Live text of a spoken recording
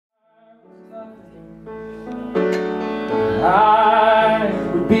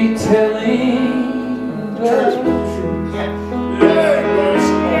telling the truth.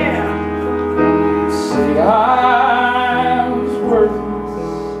 Say I was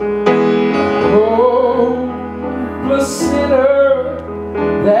worthless, a hopeless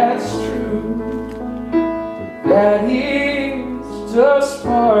sinner, that's true. But that is just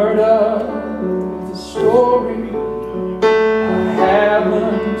part of the story. I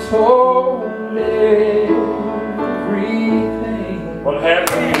haven't told everything. What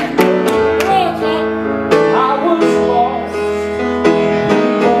happened? I was lost,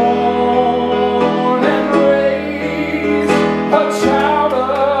 born and raised a child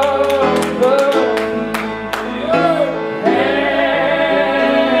of the King,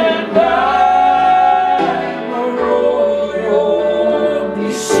 and I'm a royal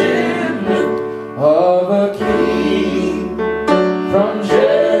descendant of a king from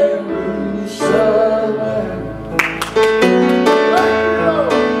Jerusalem.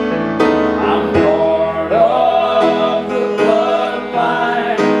 I'm part of the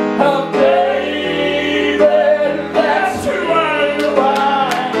bloodline of David. That's who I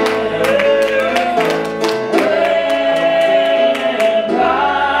am. And I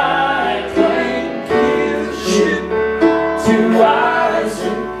claim kinship to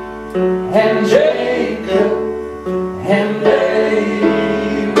Isaac and Jacob and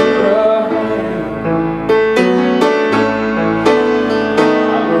Abraham.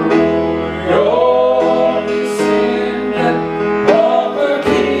 I'm a royal descendant of a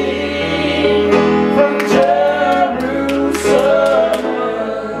king from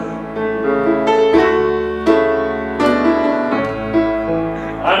Jerusalem.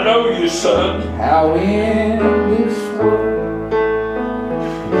 I know you, son. How in this world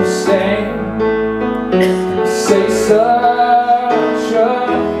you say such a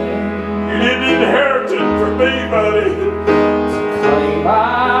thing, You didn't inherit it from me, buddy. claim I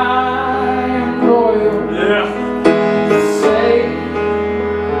am royal, Yeah. to say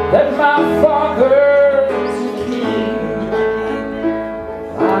that my father's a king.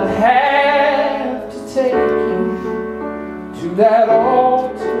 I'd have to take you to that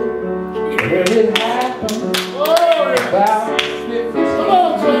altar where it happened about 50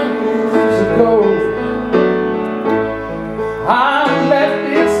 years ago. I met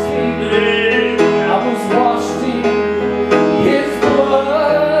this king, I was washed in his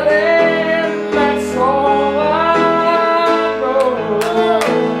blood, and that's all I know.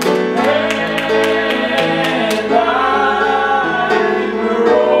 And I'm a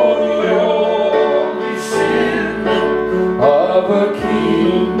royal descendant of a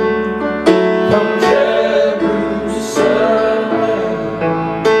king from Jerusalem.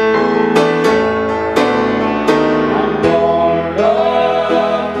 I'm part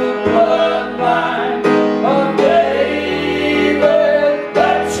of the bloodline of David.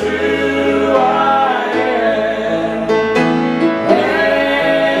 That's who I am.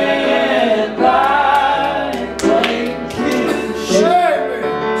 And I claim kinship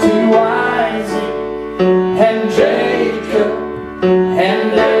to Isaac and Jacob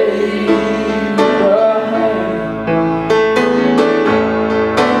and Abraham.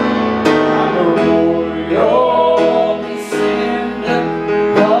 I'm a royal descendant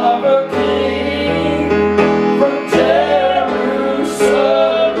of a king from Jerusalem.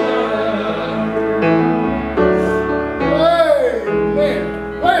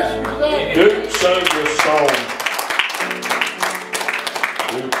 Duke sung this song.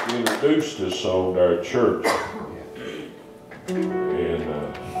 Duke introduced this song to our church. And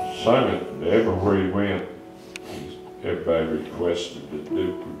sung it everywhere he went. Everybody requested that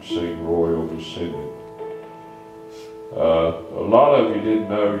Duke would sing Royal Descendant. A lot of you didn't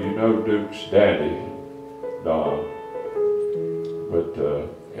know, you know Duke's daddy, Don. But,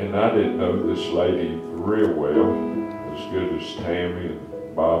 and I didn't know this lady real well, as good as Tammy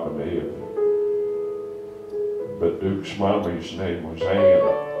and Bob and Ed. But Duke's mommy's name was Ann.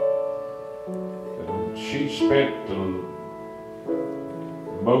 And she spent the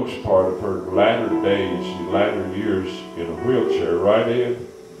most part of her latter days, latter years in a wheelchair, right, Ed?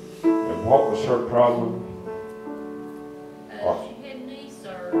 And what was her problem? She had knee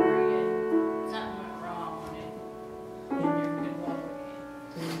surgery and something went wrong and never could walk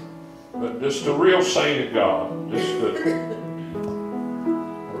again. But just a real saint of God, just a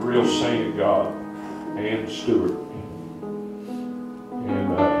real saint of God, Ann Stewart. And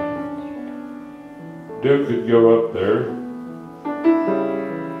Duke could go up there.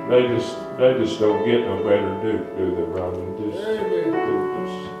 They just don't get no better Duke, do they, Ronnie?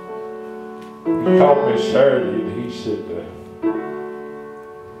 He called me Saturday and he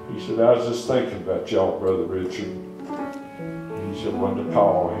said, I was just thinking about y'all, Brother Richard. He's the one to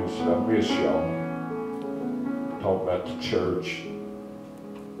call. He said, I miss y'all. Talk about the church.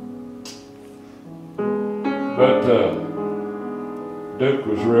 But Duke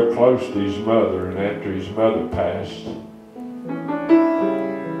was real close to his mother, and after his mother passed,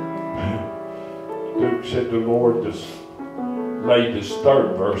 Duke said the Lord just laid this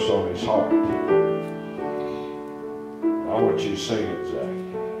third verse on his heart. I want you to sing it, Zack.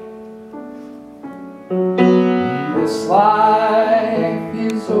 This life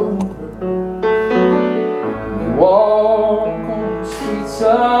is over. We walk on the streets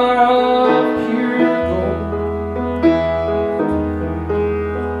of pure gold.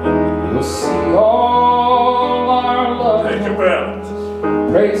 We'll see all our loved ones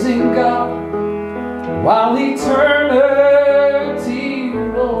praising God while eternity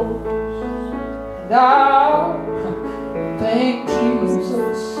rolls. And I'll thank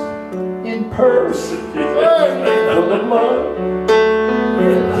Jesus in person for the love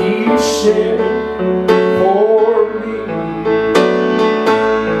that He shared for me.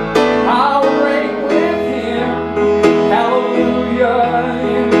 I'll reign with Him, hallelujah,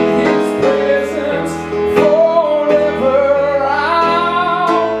 in His presence forever.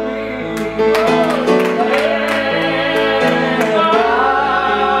 I'll be and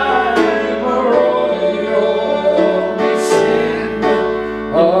I am a royal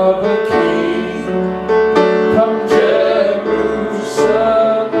descendant of a king from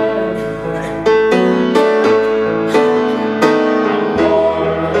Jerusalem. I'm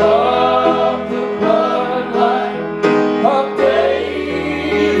born of the bloodline of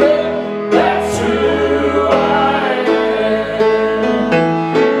David. That's who I am. And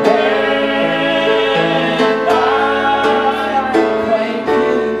I claim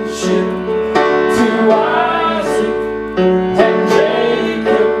kinship to Isaac and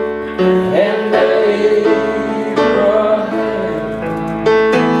Jacob and Abraham.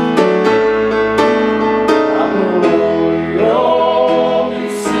 I'm a royal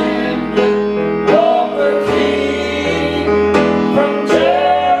descendant of the King from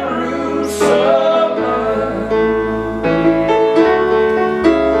Jerusalem.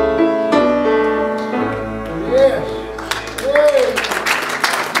 Yes.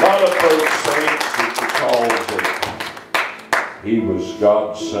 A lot of folks think that because he was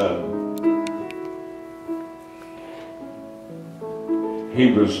God's son,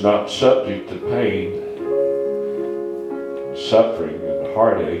 he was not subject to pain, suffering, and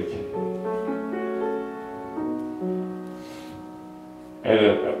heartache. And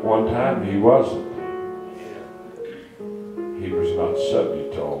at one time he wasn't. He was not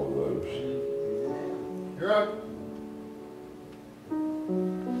subject to all of those. You're up.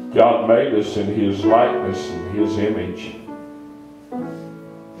 God made us in His likeness and His image,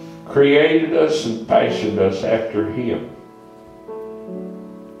 created us and fashioned us after Him.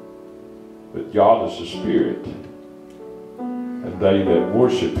 But God is a spirit, and they that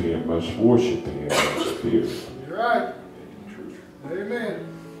worship Him must worship Him in spirit. You're right. Amen.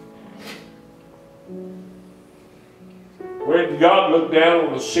 When God looked down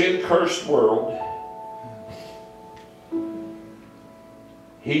on a sin-cursed world,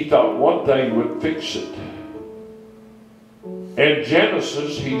 He thought one thing would fix it. In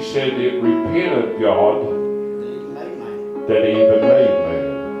Genesis, He said it repented God that He even made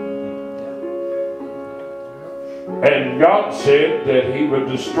man. And God said that He would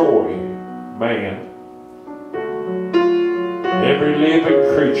destroy man, every living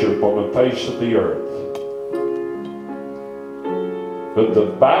creature upon the face of the earth. But the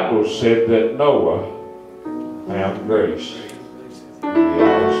Bible said that Noah found grace in the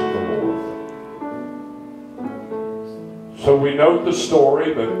eyes of the Lord. So we know the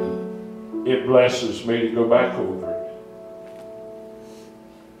story, but it blesses me to go back over it.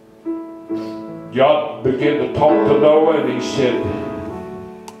 God began to talk to Noah, and He said,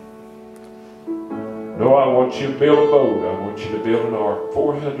 Noah, I want you to build a boat. I want you to build an ark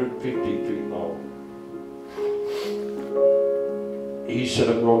 450 feet long. He said,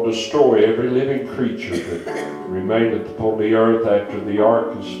 I'm going to destroy every living creature that remaineth upon the earth after the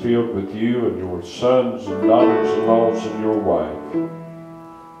ark is filled with you and your sons and daughters-in-laws and your wife.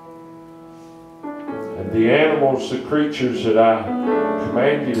 And the animals, the creatures that I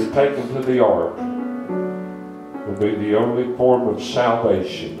command you to take into the ark will be the only form of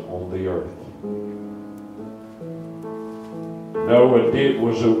salvation on the earth. Noah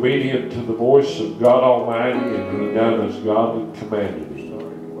was obedient to the voice of God Almighty, and he done as God had commanded him.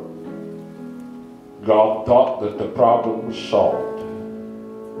 God thought that the problem was solved.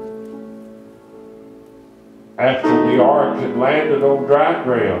 After the ark had landed on dry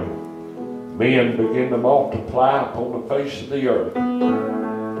ground, men began to multiply upon the face of the earth.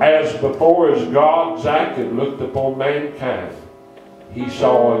 As before, as God, Zack, had looked upon mankind, he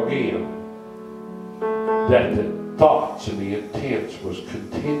saw again that the thoughts and the intents was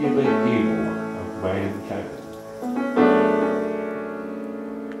continually evil of mankind.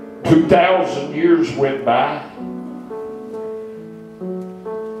 2,000 years went by,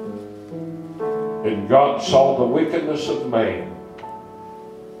 and God saw the wickedness of man.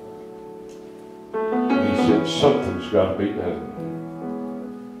 He said, something's got to be done.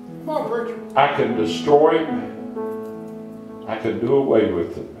 Come on, preacher. I can destroy him. I can do away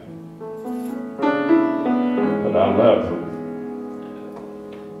with him. But I love him.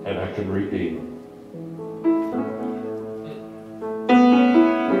 And I can redeem him.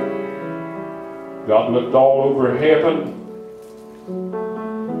 God looked all over heaven,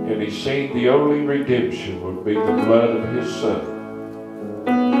 and he seen the only redemption would be the blood of his son.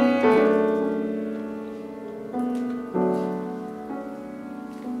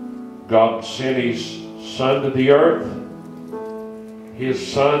 God sent his son to the earth, his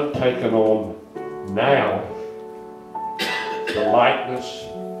son taken on now the likeness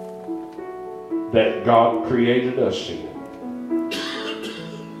that God created us in.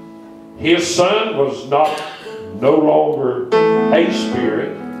 His son was no longer a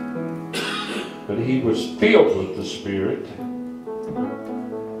spirit, but he was filled with the Spirit.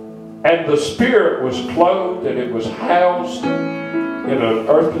 And the Spirit was clothed and it was housed in an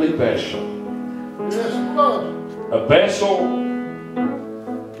earthly vessel. Yes, it was. A vessel,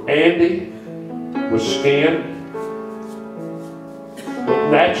 Andy, with skin,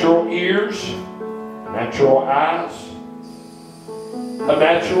 with natural ears, natural eyes, a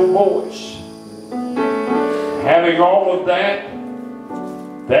natural voice. Having all of that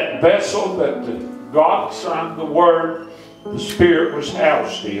vessel that God signed the Word, the Spirit was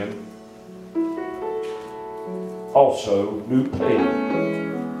housed in, also knew pain.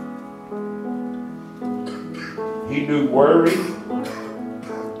 He knew worry.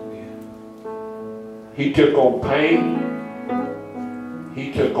 He took on pain.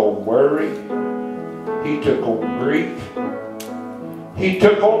 He took on worry. He took on grief. He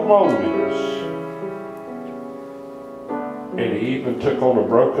took on loneliness. And he even took on a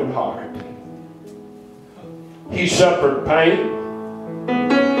broken heart. He suffered pain.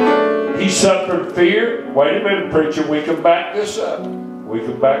 He suffered fear. Wait a minute, preacher, we can back this up. We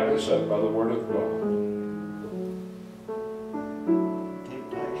can back this up by the Word of God.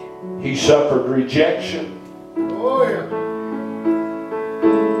 He suffered rejection. Oh, yeah.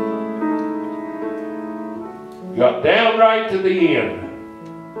 Got down right to the end.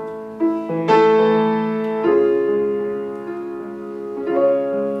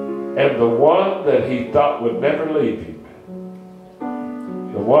 And the one that he thought would never leave him,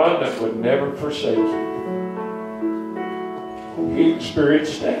 the one that would never forsake him, he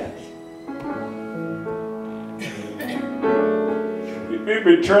experienced that. He'd been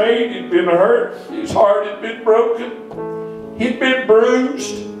betrayed, he'd been hurt, his heart had been broken, he'd been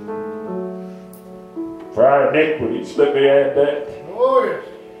bruised for our iniquities, let me add that. Oh, yes.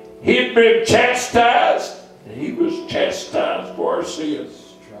 He'd been chastised, and he was chastised for our sins.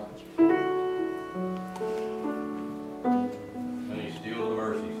 And he's still the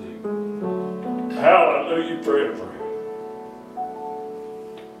mercy seat. Hallelujah, forever.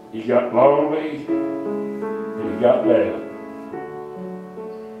 He got lonely, and he got down.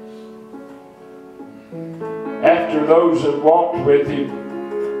 After those that walked with him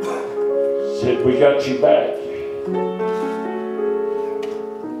said, we got you back,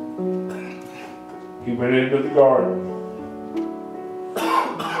 he went into the garden.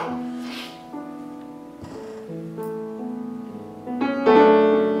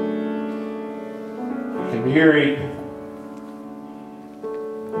 You can hear him.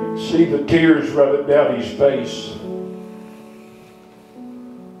 You can see the tears running down his face.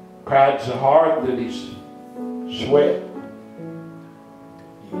 Cried so hard that his sweat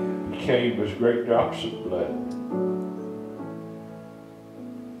became as great drops of blood.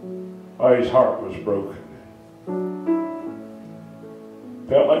 Oh, his heart was broken.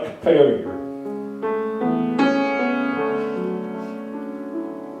 Felt like a failure.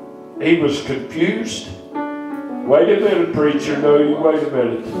 He was confused. Wait a minute, preacher. No, you wait a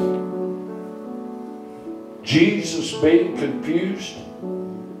minute. Jesus being confused,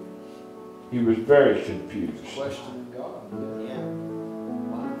 he was very confused. Questioning God.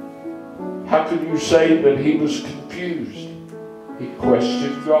 How can you say that he was confused? He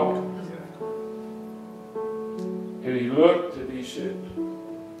questioned God. And he looked and he said,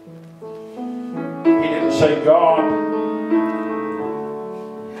 he didn't say, God,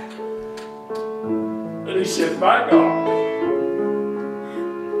 he said, my God,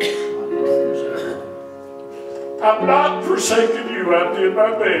 I'm not forsaking you. I did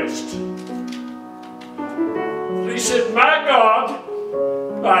my best. And he said, my God,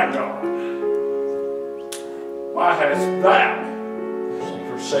 why hast thou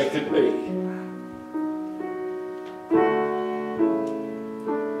forsaken me?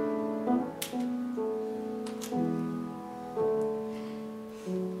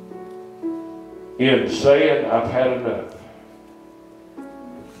 In saying, I've had enough.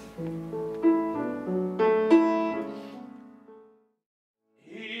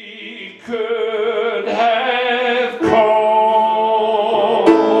 He could have called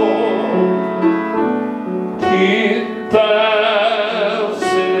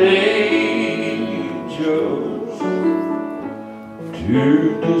 10,000 angels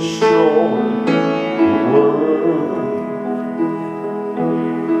to destroy the world.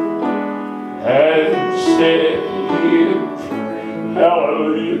 And set him free.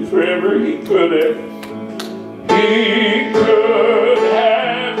 Hallelujah. Forever he could have. He could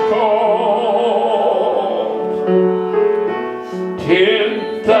have called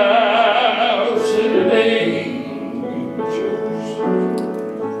 10,000 angels,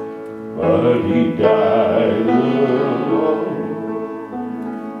 but he died alone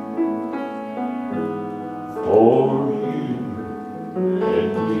for you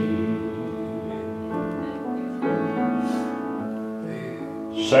and me.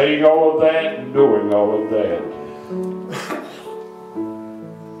 Saying all of that and doing all of that.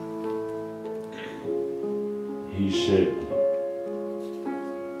 He said,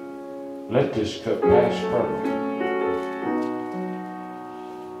 let this cup pass from me.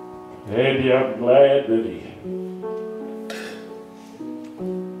 Andy, I'm glad that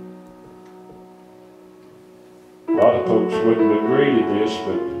a lot of folks wouldn't agree to this,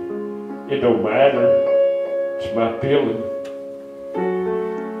 but it don't matter. It's my feeling.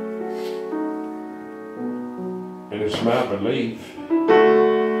 And it's my belief.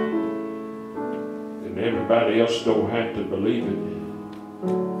 And everybody else don't have to believe it.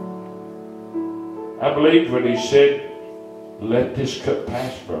 I believed when he said, let this cup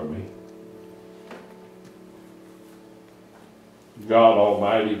pass from me. God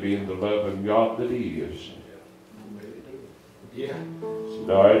Almighty being the loving God that he is. Yeah. Said,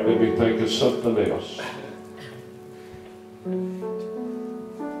 all right, let me think of something else.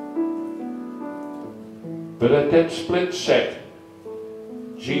 But at that split second,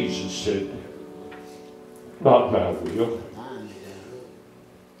 Jesus said, not my will,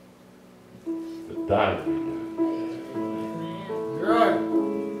 but thine be done. You're right.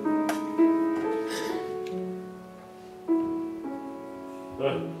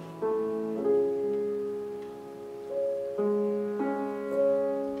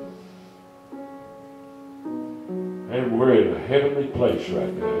 And we're in a heavenly place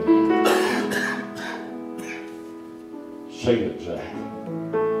right now. Sing it, Zack.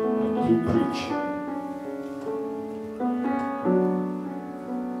 You preach.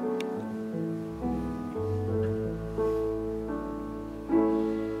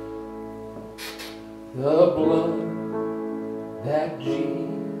 The blood that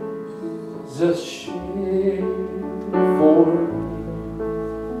Jesus shed for me,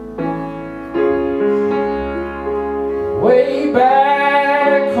 way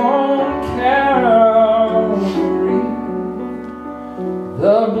back on Calvary.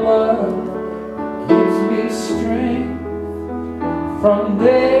 The blood gives me strength from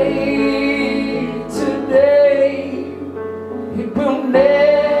day to day. It will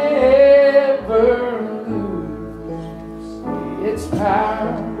never lose its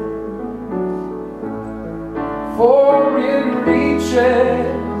power, for it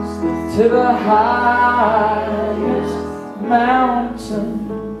reaches to the highest mountain,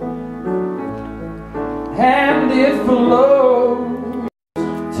 and it flows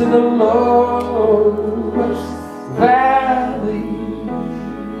to the lowest valley.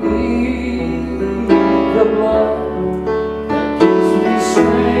 The blood that gives me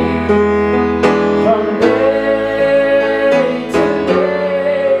strength from day to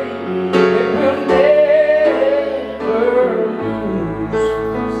day, it will never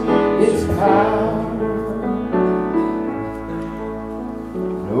lose its power.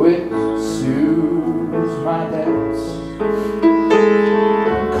 No, it soothes my doubts,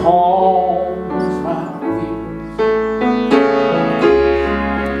 calms my fears,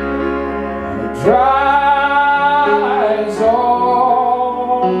 and it dries